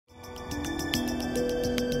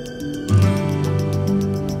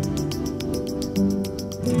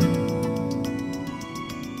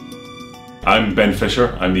I'm Ben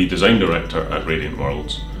Fisher, I'm the Design Director at Radiant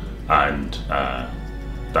Worlds, and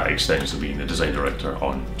that extends to being the Design Director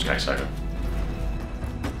on SkySaga.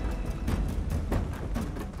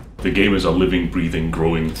 The game is a living, breathing,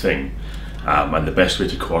 growing thing, and the best way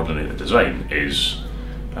to coordinate the design is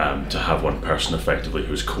to have one person effectively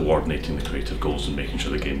who's coordinating the creative goals and making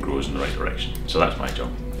sure the game grows in the right direction. So that's my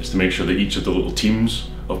job, is to make sure that each of the little teams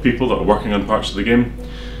of people that are working on parts of the game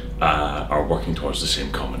are working towards the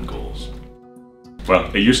same common goals.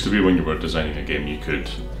 Well, it used to be when you were designing a game you could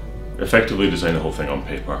effectively design the whole thing on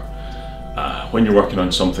paper. When you're working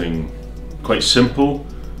on something quite simple,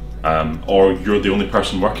 or you're the only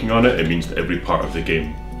person working on it, it means that every part of the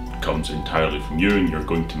game comes entirely from you and you're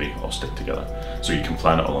going to make it all stick together. So you can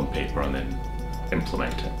plan it all on paper and then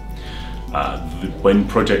implement it. When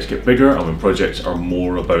projects get bigger and when projects are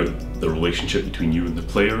more about the relationship between you and the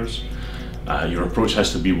players, your approach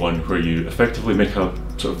has to be one where you effectively make a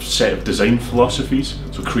sort of set of design philosophies,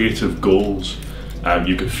 so creative goals.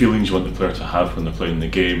 You've got feelings you want the player to have when they're playing the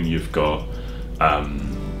game. You've got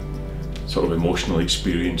sort of emotional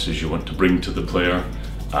experiences you want to bring to the player,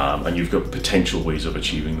 and you've got potential ways of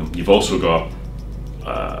achieving them. You've also got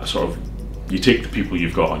you take the people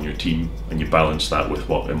you've got on your team and you balance that with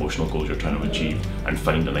what emotional goals you're trying to achieve and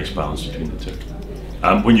find a nice balance between the two.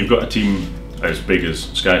 When you've got a team as big as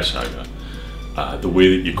SkySaga, the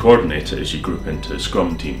way that you coordinate it is you group into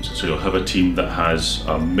scrum teams. So you'll have a team that has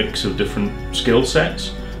a mix of different skill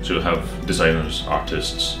sets. So you'll have designers,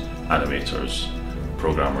 artists, animators,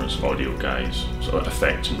 programmers, audio guys, sort of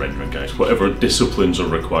effects and rendering guys, whatever disciplines are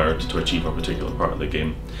required to achieve a particular part of the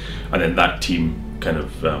game. And then that team kind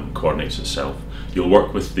of coordinates itself. You'll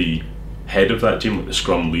work with the head of that team, like the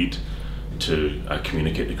scrum lead, to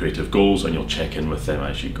communicate the creative goals, and you'll check in with them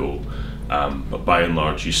as you go. But by and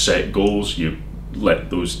large, you set goals, you let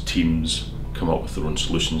those teams come up with their own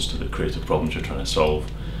solutions to the creative problems you're trying to solve,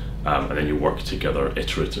 and then you work together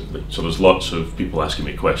iteratively. So there's lots of people asking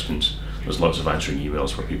me questions, there's lots of answering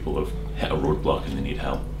emails where people have hit a roadblock and they need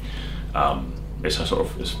help.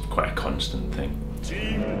 It's quite a constant thing.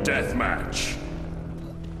 Team Deathmatch.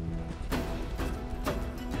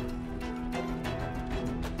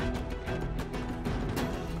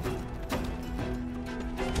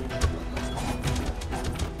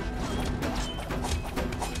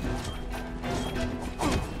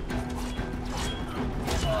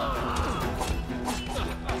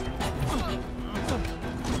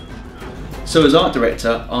 So as art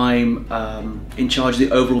director, I'm in charge of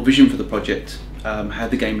the overall vision for the project, how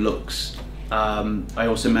the game looks. I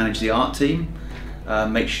also manage the art team,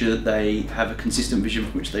 make sure that they have a consistent vision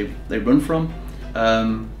from which they run from,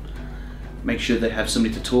 make sure they have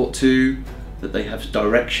somebody to talk to, that they have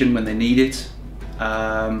direction when they need it,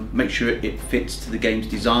 make sure it fits to the game's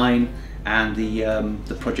design and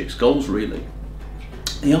the project's goals really.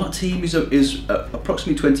 The art team is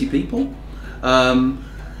approximately 20 people.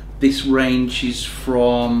 This ranges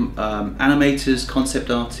from animators,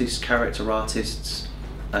 concept artists, character artists,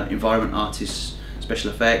 environment artists,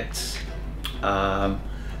 special effects, and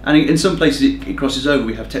in some places it crosses over.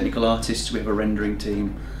 We have technical artists, we have a rendering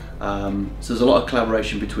team, so there's a lot of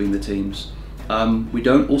collaboration between the teams. We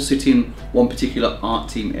don't all sit in one particular art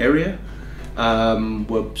team area.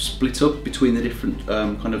 We're split up between the different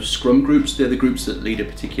kind of scrum groups. They're the groups that lead a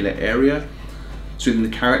particular area. So within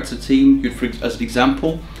the character team, as an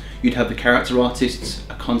example, you'd have the character artists,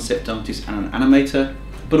 a concept artist and an animator,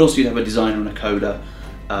 but also you'd have a designer and a coder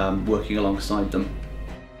working alongside them.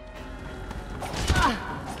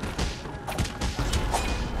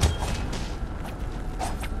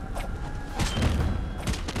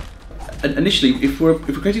 Initially, if we're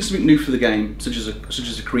creating something new for the game, such as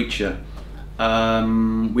a creature,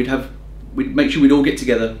 we'd make sure we'd all get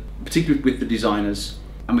together, particularly with the designers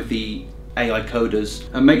and with the AI coders,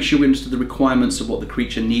 and make sure we understood the requirements of what the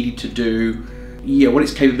creature needed to do, what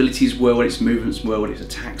its capabilities were, what its movements were, what its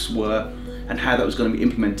attacks were, and how that was going to be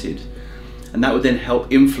implemented. And that would then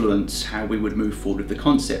help influence how we would move forward with the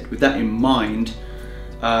concept. With that in mind,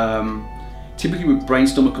 typically we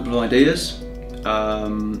brainstorm a couple of ideas,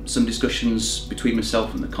 some discussions between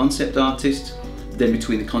myself and the concept artist, then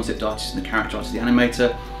between the concept artist and the character artist, the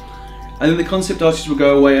animator, and then the concept artist will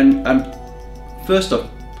go away and first off,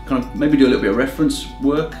 kind of maybe do a little bit of reference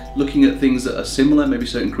work, looking at things that are similar, maybe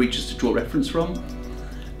certain creatures to draw reference from.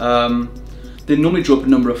 They normally draw up a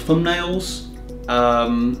number of thumbnails,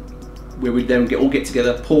 where we then all get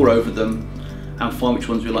together, pore over them, and find which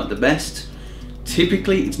ones we like the best.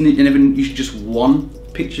 Typically, it's never usually just one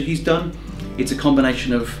picture he's done. It's a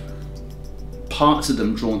combination of parts of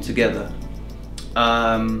them drawn together.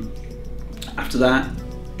 After that,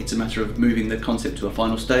 it's a matter of moving the concept to a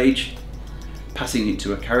final stage, passing it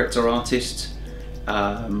to a character artist,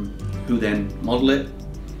 who then model it,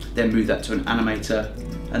 then move that to an animator,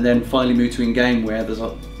 and then finally move to in-game where there's a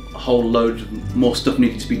whole load more stuff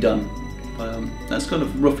needed to be done. That's kind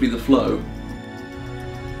of roughly the flow.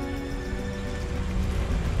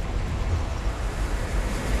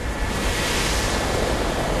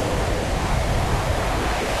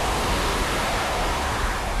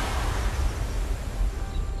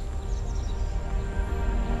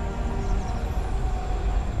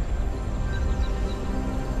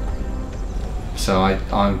 So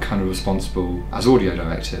I'm kind of responsible as audio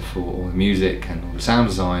director for all the music and all the sound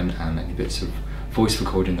design and any bits of voice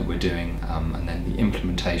recording that we're doing, and then the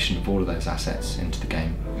implementation of all of those assets into the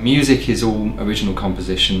game. Music is all original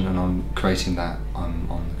composition, and I'm creating that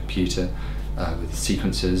on the computer with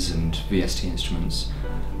sequencers and VST instruments.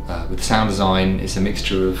 With sound design, it's a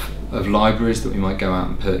mixture of libraries that we might go out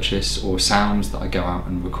and purchase, or sounds that I go out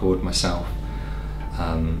and record myself.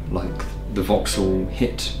 Like the voxel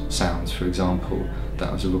hit sounds, for example,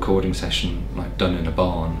 that was a recording session like done in a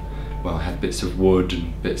barn where I had bits of wood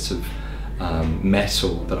and bits of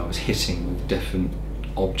metal that I was hitting with different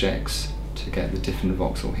objects to get the different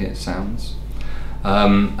voxel hit sounds.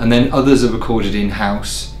 And then others are recorded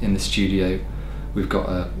in-house in the studio. We've got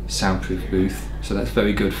a soundproof booth, so that's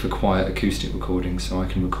very good for quiet acoustic recording, so I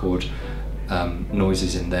can record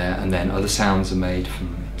noises in there, and then other sounds are made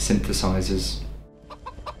from synthesizers.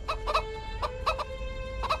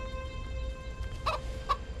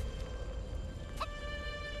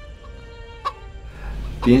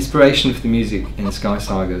 The inspiration for the music in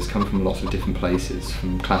SkySaga has come from lots of different places,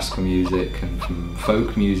 from classical music and from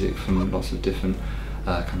folk music from lots of different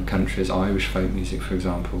kind of countries, Irish folk music for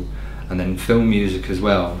example, and then film music as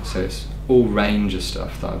well, so it's all range of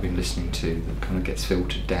stuff that I've been listening to that kind of gets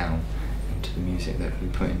filtered down into the music that we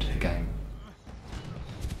put into the game.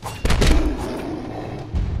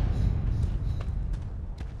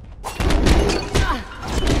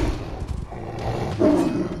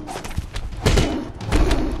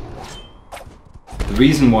 The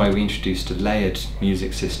reason why we introduced a layered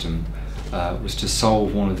music system was to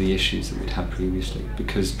solve one of the issues that we'd had previously.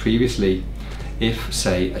 Because previously, if,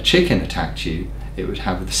 say, a chicken attacked you, it would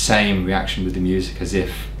have the same reaction with the music as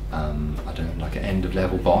if, I don't know, like an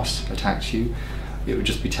end-of-level boss attacked you. It would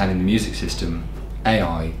just be telling the music system,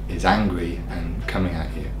 AI is angry and coming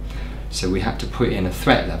at you. So we had to put in a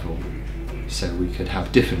threat level, so we could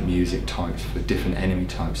have different music types for different enemy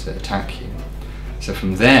types that attack you. So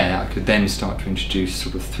from there, I could then start to introduce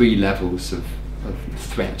sort of 3 levels of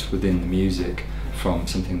threat within the music, from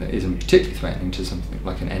something that isn't particularly threatening to something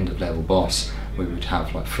like an end-of-level boss, where we would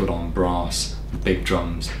have like full-on brass, big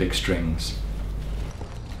drums, big strings.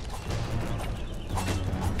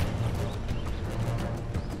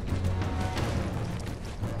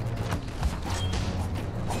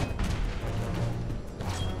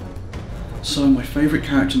 So my favourite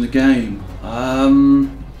character in the game?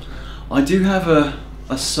 I do have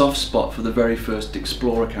a soft spot for the very first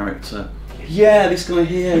Explorer character. Yeah, this guy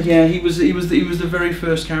here. Yeah, he was the very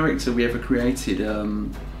first character we ever created.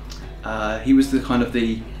 He was the kind of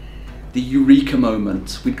the eureka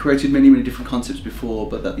moment. We'd created many different concepts before,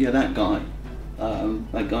 but that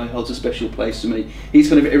guy holds a special place to me. He's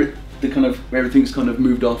kind of where everything's kind of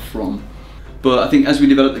moved off from. But I think as we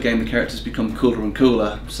develop the game, the characters become cooler and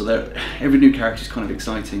cooler. So every new character is kind of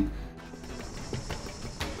exciting.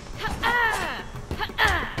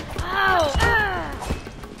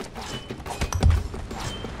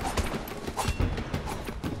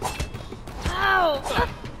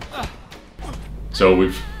 So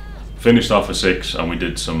we've finished Alpha 6 and we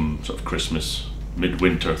did some sort of Christmas,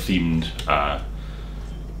 midwinter themed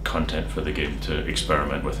content for the game to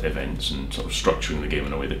experiment with events and sort of structuring the game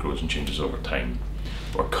in a way that grows and changes over time.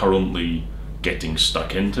 We're currently getting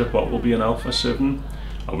stuck into what will be an Alpha 7.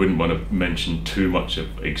 I wouldn't want to mention too much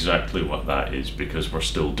of exactly what that is because we're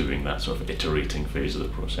still doing that sort of iterating phase of the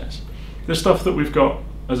process. The stuff that we've got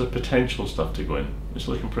as a potential stuff to go in is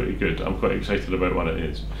looking pretty good. I'm quite excited about what it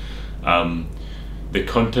is. The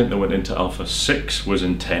content that went into Alpha 6 was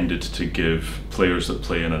intended to give players that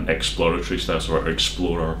play in an exploratory style, so our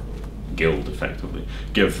Explorer guild effectively,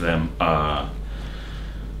 give them a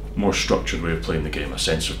more structured way of playing the game, a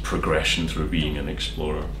sense of progression through being an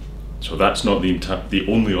explorer. So that's not the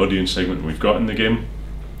only audience segment we've got in the game.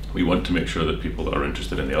 We want to make sure that people that are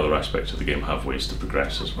interested in the other aspects of the game have ways to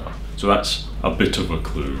progress as well. So that's a bit of a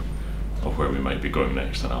clue of where we might be going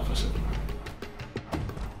next in Alpha 7.